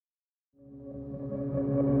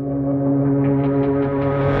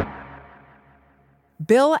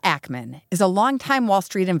Bill Ackman is a longtime Wall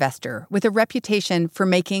Street investor with a reputation for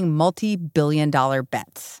making multi-billion-dollar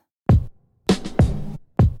bets.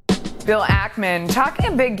 Bill Ackman, talking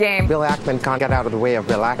a big game. Bill Ackman can't get out of the way of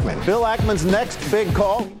Bill Ackman. Bill Ackman's next big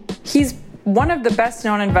call. He's one of the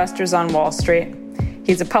best-known investors on Wall Street.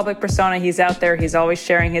 He's a public persona. He's out there. He's always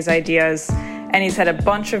sharing his ideas. And he's had a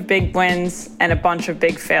bunch of big wins and a bunch of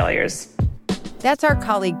big failures. That's our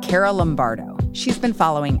colleague, Cara Lombardo. She's been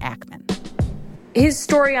following Ackman. His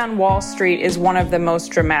story on Wall Street is one of the most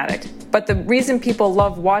dramatic. But the reason people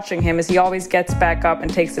love watching him is he always gets back up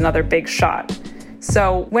and takes another big shot.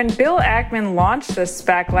 So when Bill Ackman launched this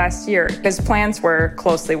SPAC last year, his plans were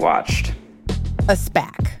closely watched. A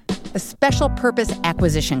SPAC, a special purpose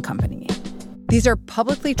acquisition company. These are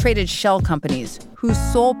publicly traded shell companies whose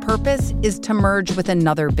sole purpose is to merge with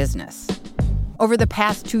another business. Over the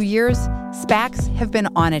past 2 years, SPACs have been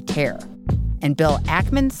on a tear. And Bill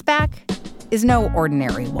Ackman's SPAC is no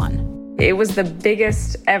ordinary one. It was the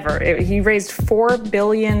biggest ever. He raised $4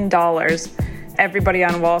 billion. Everybody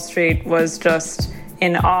on Wall Street was just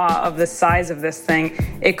in awe of the size of this thing.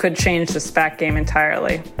 It could change the SPAC game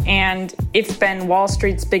entirely. And it's been Wall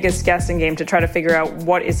Street's biggest guessing game to try to figure out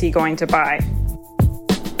what is he going to buy.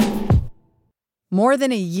 More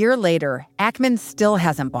than a year later, Ackman still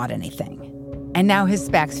hasn't bought anything. And now his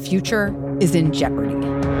SPAC's future is in jeopardy.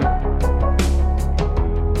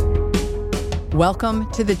 Welcome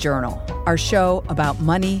to The Journal, our show about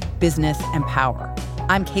money, business, and power.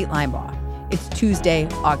 I'm Kate Linebaugh. It's Tuesday,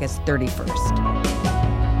 August 31st.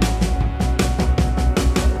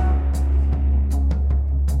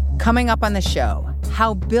 Coming up on the show,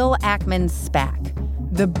 how Bill Ackman's SPAC,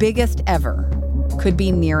 the biggest ever, could be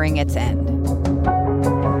nearing its end.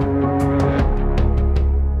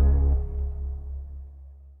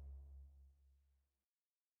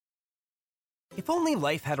 If only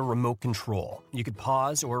life had a remote control, you could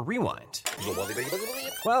pause or rewind.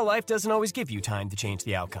 Well, life doesn't always give you time to change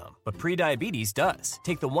the outcome, but prediabetes does.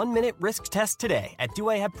 Take the 1-minute risk test today at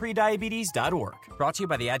doihaveprediabetes.org. Brought to you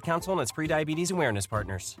by the Ad Council and its prediabetes awareness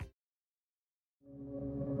partners.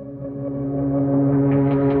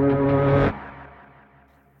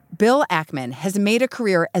 Bill Ackman has made a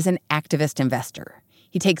career as an activist investor.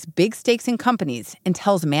 He takes big stakes in companies and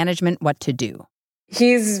tells management what to do.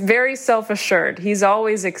 He's very self-assured. He's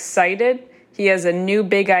always excited. He has a new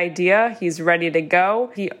big idea. He's ready to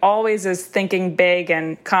go. He always is thinking big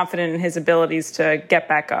and confident in his abilities to get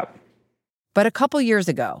back up. But a couple years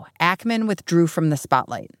ago, Ackman withdrew from the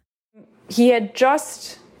spotlight. He had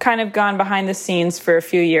just kind of gone behind the scenes for a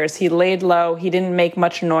few years. He laid low. He didn't make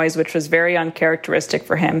much noise, which was very uncharacteristic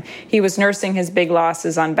for him. He was nursing his big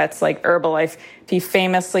losses on bets like Herbalife. He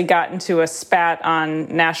famously got into a spat on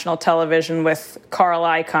national television with Cara.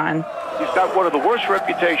 He's got one of the worst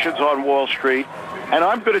reputations on Wall Street. And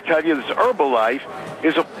I'm going to tell you, this Herbalife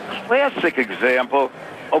is a classic example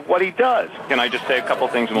of what he does. Can I just say a couple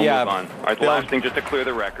things and we'll move on? All right, the last thing, just to clear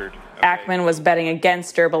the record. Ackman was betting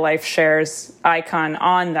against Herbalife shares, Icon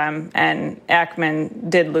on them, and Ackman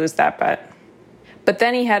did lose that bet. But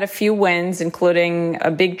then he had a few wins, including a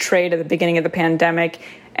big trade at the beginning of the pandemic,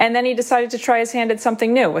 and then he decided to try his hand at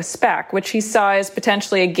something new, a SPAC, which he saw as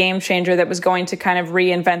potentially a game changer that was going to kind of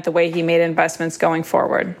reinvent the way he made investments going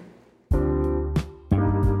forward.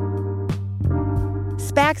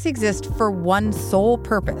 SPACs exist for one sole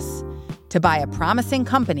purpose: to buy a promising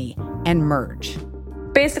company and merge.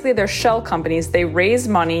 Basically, they're shell companies. They raise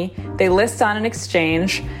money, they list on an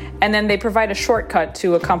exchange, and then they provide a shortcut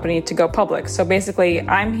to a company to go public. So basically,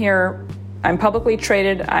 I'm here, I'm publicly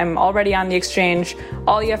traded, I'm already on the exchange.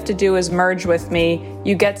 All you have to do is merge with me.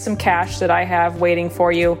 You get some cash that I have waiting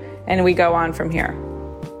for you, and we go on from here.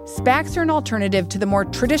 SPACs are an alternative to the more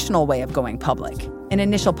traditional way of going public, an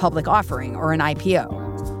initial public offering or an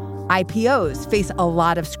IPO. IPOs face a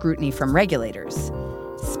lot of scrutiny from regulators.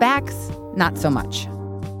 SPACs, not so much.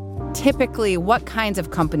 Typically, what kinds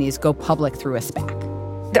of companies go public through a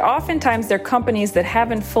SPAC? Oftentimes, they're companies that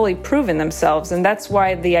haven't fully proven themselves, and that's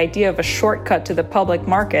why the idea of a shortcut to the public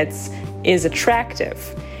markets is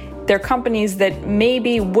attractive. They're companies that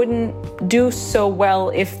maybe wouldn't do so well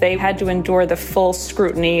if they had to endure the full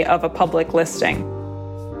scrutiny of a public listing.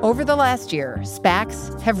 Over the last year,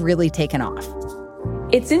 SPACs have really taken off.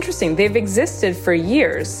 It's interesting. They've existed for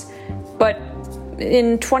years, but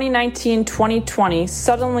in 2019, 2020,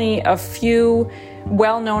 suddenly a few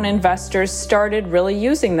well-known investors started really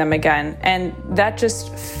using them again, and that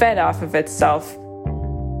just fed off of itself.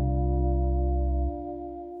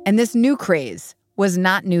 And this new craze was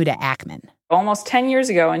not new to Ackman. Almost 10 years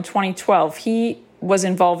ago, in 2012, he was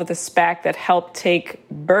involved with a SPAC that helped take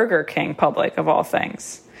Burger King public, of all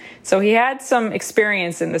things. So he had some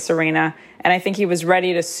experience in this arena, and I think he was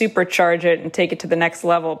ready to supercharge it and take it to the next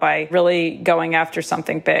level by really going after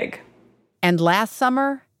something big. And last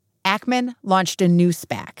summer, Ackman launched a new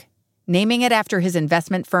SPAC, naming it after his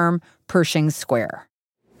investment firm, Pershing Square.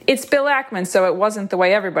 It's Bill Ackman, so it wasn't the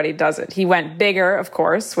way everybody does it. He went bigger, of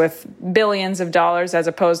course, with billions of dollars as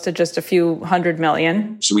opposed to just a few $100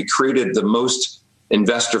 million. So we created the most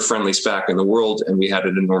investor-friendly SPAC in the world, and we had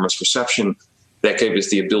an enormous reception. That gave us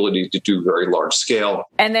the ability to do very large scale.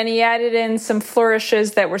 And then he added in some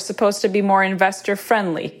flourishes that were supposed to be more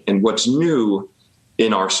investor-friendly. And what's new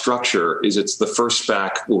in our structure is it's the first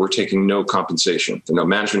SPAC where we're taking no compensation. There are no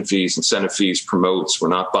management fees, incentive fees, promotes. We're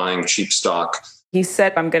not buying cheap stock. He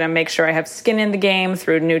said, I'm going to make sure I have skin in the game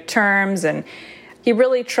through new terms. And he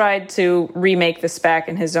really tried to remake the SPAC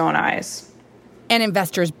in his own eyes. And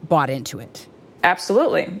investors bought into it.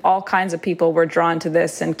 Absolutely. All kinds of people were drawn to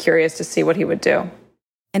this and curious to see what he would do.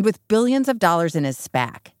 And with billions of dollars in his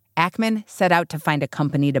SPAC, Ackman set out to find a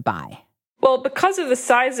company to buy. Well, because of the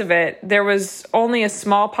size of it, there was only a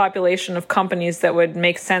small population of companies that would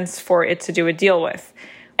make sense for it to do a deal with.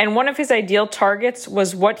 And one of his ideal targets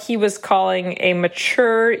was what he was calling a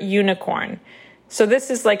mature unicorn. So this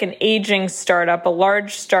is like an aging startup, a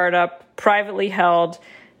large startup, privately held,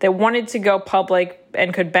 that wanted to go public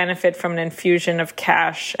and could benefit from an infusion of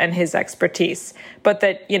cash and his expertise, but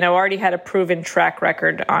that, already had a proven track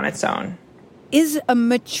record on its own. Is a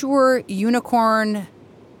mature unicorn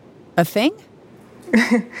a thing?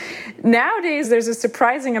 Nowadays, there's a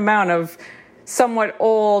surprising amount of somewhat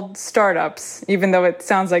old startups, even though it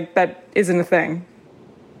sounds like that isn't a thing.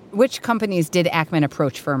 Which companies did Ackman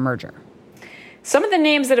approach for a merger? Some of the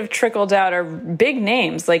names that have trickled out are big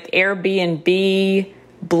names like Airbnb,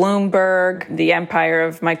 Bloomberg, the empire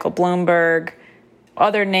of Michael Bloomberg.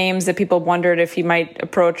 Other names that people wondered if he might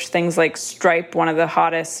approach, things like Stripe, one of the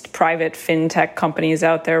hottest private fintech companies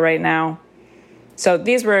out there right now. So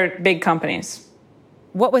these were big companies.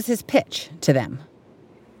 What was his pitch to them?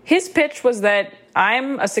 His pitch was that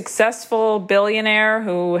I'm a successful billionaire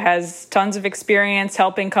who has tons of experience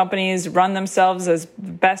helping companies run themselves as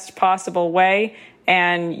best possible way.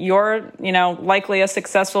 And you're, likely a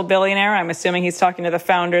successful billionaire. I'm assuming he's talking to the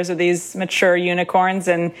founders of these mature unicorns,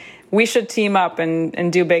 and we should team up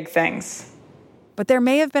and do big things. But there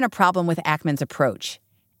may have been a problem with Ackman's approach,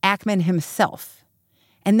 Ackman himself.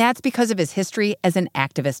 And that's because of his history as an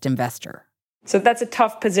activist investor. So that's a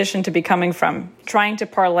tough position to be coming from, trying to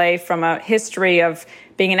parlay from a history of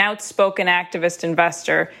being an outspoken activist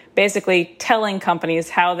investor, basically telling companies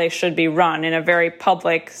how they should be run in a very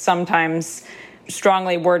public, sometimes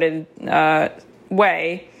strongly worded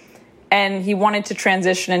way. And he wanted to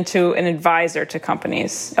transition into an advisor to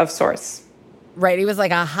companies of sorts. Right. He was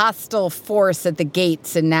like a hostile force at the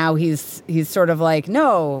gates. And now he's sort of like,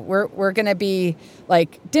 no, we're going to be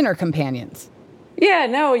like dinner companions. Yeah,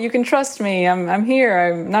 no, you can trust me. I'm here.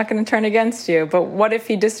 I'm not going to turn against you. But what if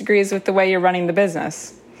he disagrees with the way you're running the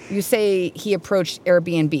business? You say he approached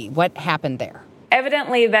Airbnb. What happened there?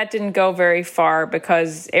 Evidently, that didn't go very far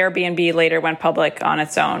because Airbnb later went public on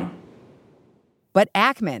its own. But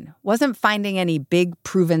Ackman wasn't finding any big,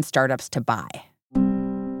 proven startups to buy.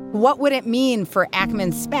 What would it mean for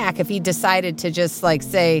Ackman's SPAC if he decided to just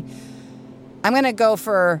say, I'm going to go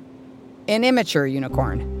for an immature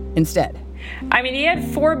unicorn instead? I mean, he had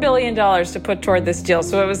 $4 billion to put toward this deal.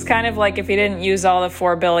 So it was kind of like if he didn't use all the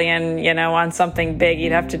 $4 billion, on something big,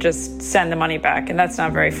 he'd have to just send the money back. And that's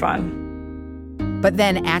not very fun. But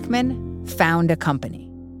then Ackman found a company.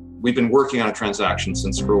 We've been working on a transaction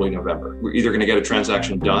since early November. We're either going to get a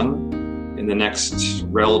transaction done in the next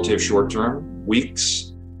relative short term,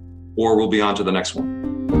 weeks, or we'll be on to the next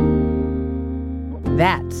one.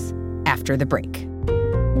 That's after the break.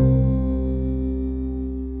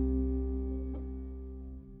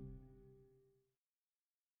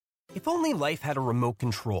 If only life had a remote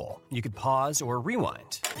control, you could pause or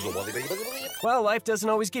rewind. Well, life doesn't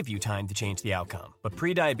always give you time to change the outcome, but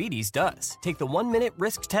prediabetes does. Take the 1-minute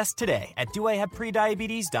risk test today at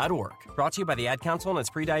doihaveprediabetes.org. Brought to you by the Ad Council and its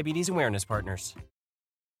prediabetes awareness partners.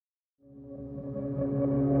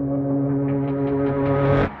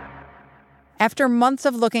 After months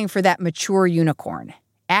of looking for that mature unicorn,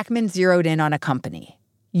 Ackman zeroed in on a company,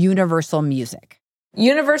 Universal Music.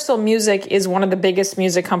 Universal Music is one of the biggest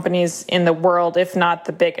music companies in the world, if not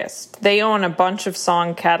the biggest. They own a bunch of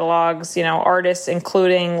song catalogs, artists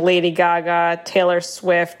including Lady Gaga, Taylor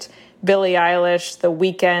Swift, Billie Eilish, The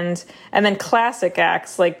Weeknd, and then classic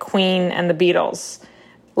acts like Queen and the Beatles.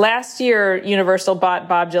 Last year, Universal bought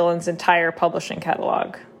Bob Dylan's entire publishing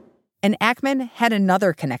catalog. And Ackman had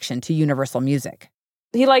another connection to Universal Music.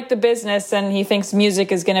 He liked the business and he thinks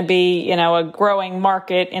music is going to be, a growing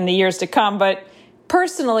market in the years to come. But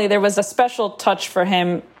personally, there was a special touch for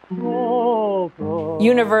him.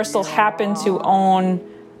 Universal happened to own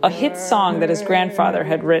a hit song that his grandfather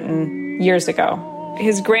had written years ago.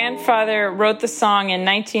 His grandfather wrote the song in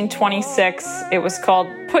 1926. It was called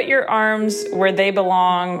Put Your Arms Where They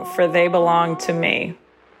Belong, for They Belong to Me.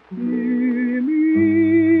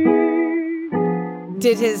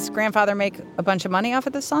 Did his grandfather make a bunch of money off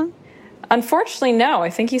of this song? Unfortunately, no. I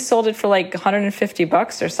think he sold it for like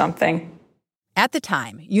 $150 or something. At the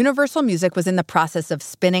time, Universal Music was in the process of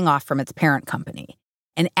spinning off from its parent company,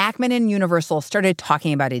 and Ackman and Universal started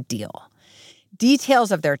talking about a deal.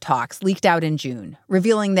 Details of their talks leaked out in June,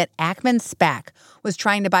 revealing that Ackman's SPAC was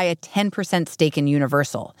trying to buy a 10% stake in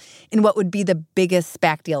Universal in what would be the biggest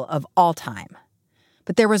SPAC deal of all time.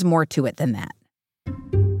 But there was more to it than that.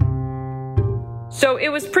 So it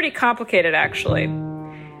was pretty complicated, actually.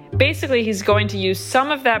 Basically, he's going to use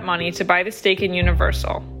some of that money to buy the stake in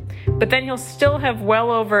Universal, but then he'll still have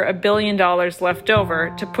well over $1 billion left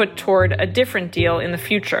over to put toward a different deal in the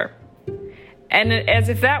future. And as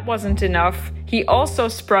if that wasn't enough, he also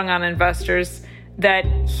sprung on investors that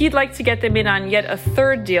he'd like to get them in on yet a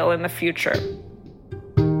third deal in the future.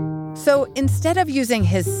 So instead of using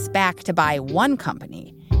his SPAC to buy one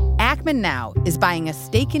company, Ackman now is buying a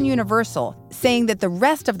stake in Universal, saying that the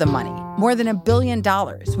rest of the money, more than $1 billion,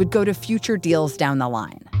 would go to future deals down the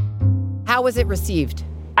line. How was it received?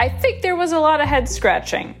 I think there was a lot of head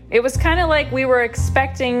scratching. It was kind of like we were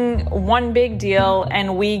expecting one big deal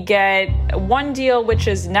and we get one deal which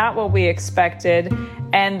is not what we expected,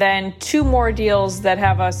 and then two more deals that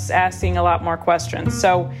have us asking a lot more questions.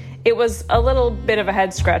 So it was a little bit of a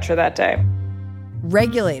head scratcher that day.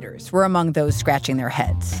 Regulators were among those scratching their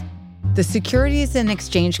heads. The Securities and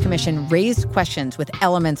Exchange Commission raised questions with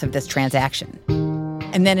elements of this transaction.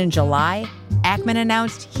 And then in July, Ackman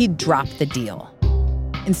announced he'd drop the deal.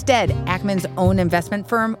 Instead, Ackman's own investment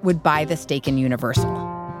firm would buy the stake in Universal.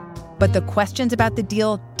 But the questions about the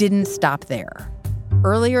deal didn't stop there.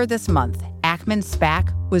 Earlier this month, Ackman's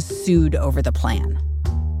SPAC was sued over the plan.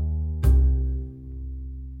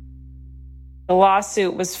 The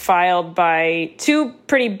lawsuit was filed by two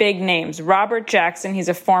pretty big names, Robert Jackson, he's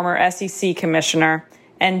a former SEC commissioner,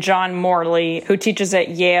 and John Morley, who teaches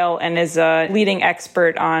at Yale and is a leading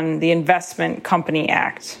expert on the Investment Company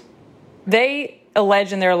Act. They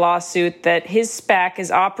allege in their lawsuit that his SPAC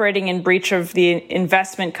is operating in breach of the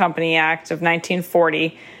Investment Company Act of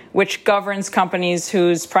 1940, which governs companies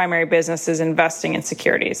whose primary business is investing in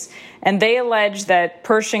securities. And they allege that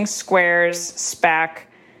Pershing Square's SPAC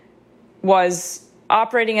was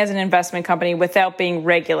operating as an investment company without being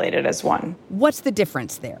regulated as one. What's the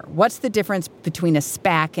difference there? What's the difference between a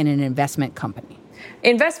SPAC and an investment company?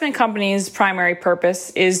 Investment companies' primary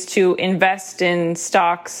purpose is to invest in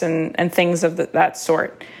stocks and things of that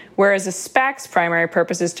sort, whereas a SPAC's primary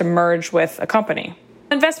purpose is to merge with a company.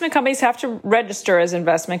 Investment companies have to register as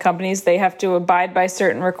investment companies. They have to abide by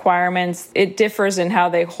certain requirements. It differs in how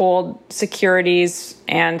they hold securities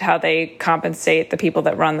and how they compensate the people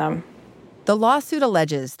that run them. The lawsuit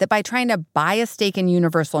alleges that by trying to buy a stake in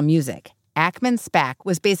Universal Music, Ackman's SPAC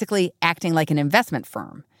was basically acting like an investment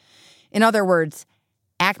firm. In other words,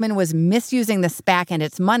 Ackman was misusing the SPAC and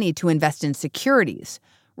its money to invest in securities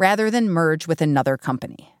rather than merge with another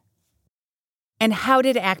company. And how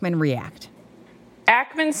did Ackman react?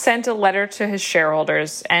 Ackman sent a letter to his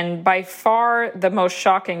shareholders, and by far the most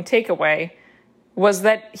shocking takeaway was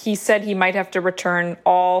that he said he might have to return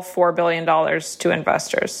all $4 billion to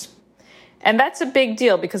investors. And that's a big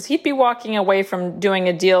deal because he'd be walking away from doing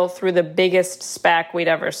a deal through the biggest SPAC we'd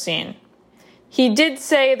ever seen. He did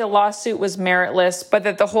say the lawsuit was meritless, but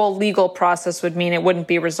that the whole legal process would mean it wouldn't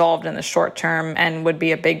be resolved in the short term and would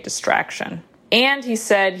be a big distraction. And he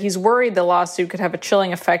said he's worried the lawsuit could have a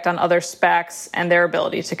chilling effect on other SPACs and their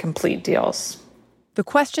ability to complete deals. The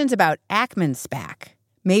questions about Ackman's SPAC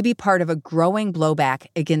may be part of a growing blowback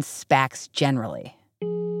against SPACs generally.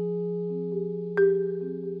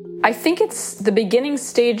 I think it's the beginning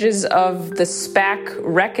stages of the SPAC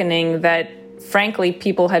reckoning that, frankly,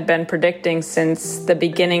 people had been predicting since the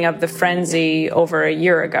beginning of the frenzy over a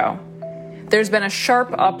year ago. There's been a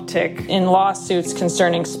sharp uptick in lawsuits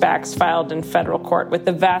concerning SPACs filed in federal court, with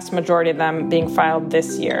the vast majority of them being filed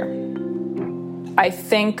this year. I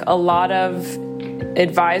think a lot of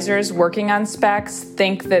advisors working on SPACs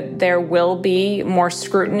think that there will be more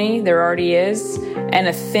scrutiny, there already is, and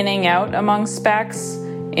a thinning out among SPACs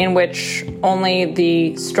in which only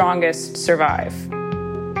the strongest survive.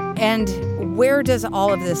 And where does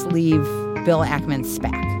all of this leave Bill Ackman's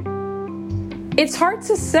SPAC? It's hard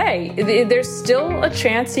to say. There's still a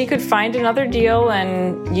chance he could find another deal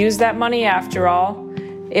and use that money after all.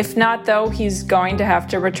 If not, though, he's going to have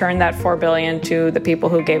to return that $4 billion to the people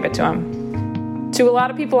who gave it to him. To a lot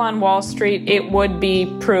of people on Wall Street, it would be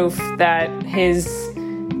proof that his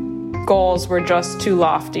goals were just too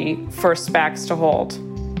lofty for SPACs to hold.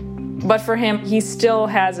 But for him, he still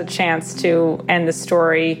has a chance to end the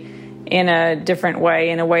story in a different way,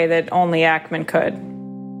 in a way that only Ackman could.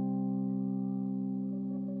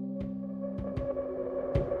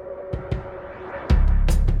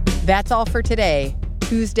 That's all for today,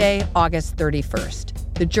 Tuesday, August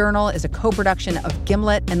 31st. The Journal is a co-production of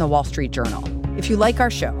Gimlet and The Wall Street Journal. If you like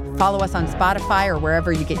our show, follow us on Spotify or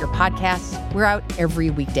wherever you get your podcasts. We're out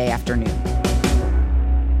every weekday afternoon.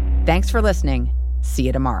 Thanks for listening. See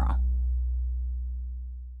you tomorrow.